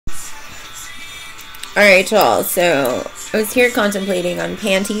Alright, y'all, so I was here contemplating on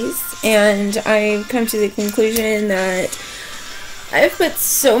panties, and I've come to the conclusion that I've put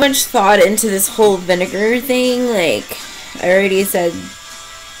so much thought into this whole vinegar thing. Like, I already said,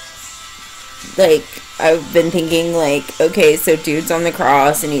 like, I've been thinking, like, okay, so dude's on the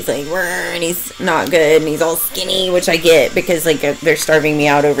cross, and he's like, and he's not good, and he's all skinny, which I get, because, like, they're starving me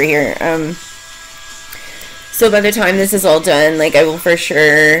out over here. So by the time this is all done, like, I will for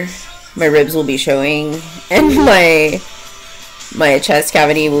sure, my ribs will be showing, and my chest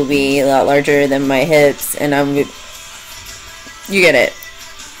cavity will be a lot larger than my hips, and you get it.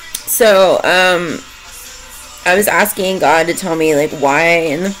 So, I was asking God to tell me, like, why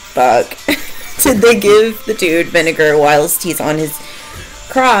in the fuck did they give the dude vinegar whilst he's on his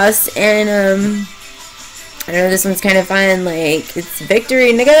cross? And, I know this one's kind of fun, like, it's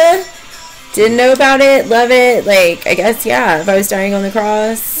victory, nigga. Didn't know about it, love it, like, I guess, yeah, if I was dying on the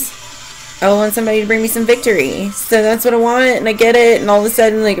cross, I want somebody to bring me some victory. So that's what I want, and I get it, and all of a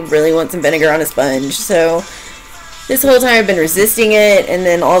sudden, like, I really want some vinegar on a sponge. So this whole time I've been resisting it, and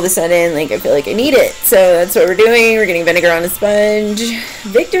then all of a sudden, like, I feel like I need it. So that's what we're doing. We're getting vinegar on a sponge.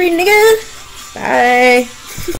 Victory, nigga. Bye.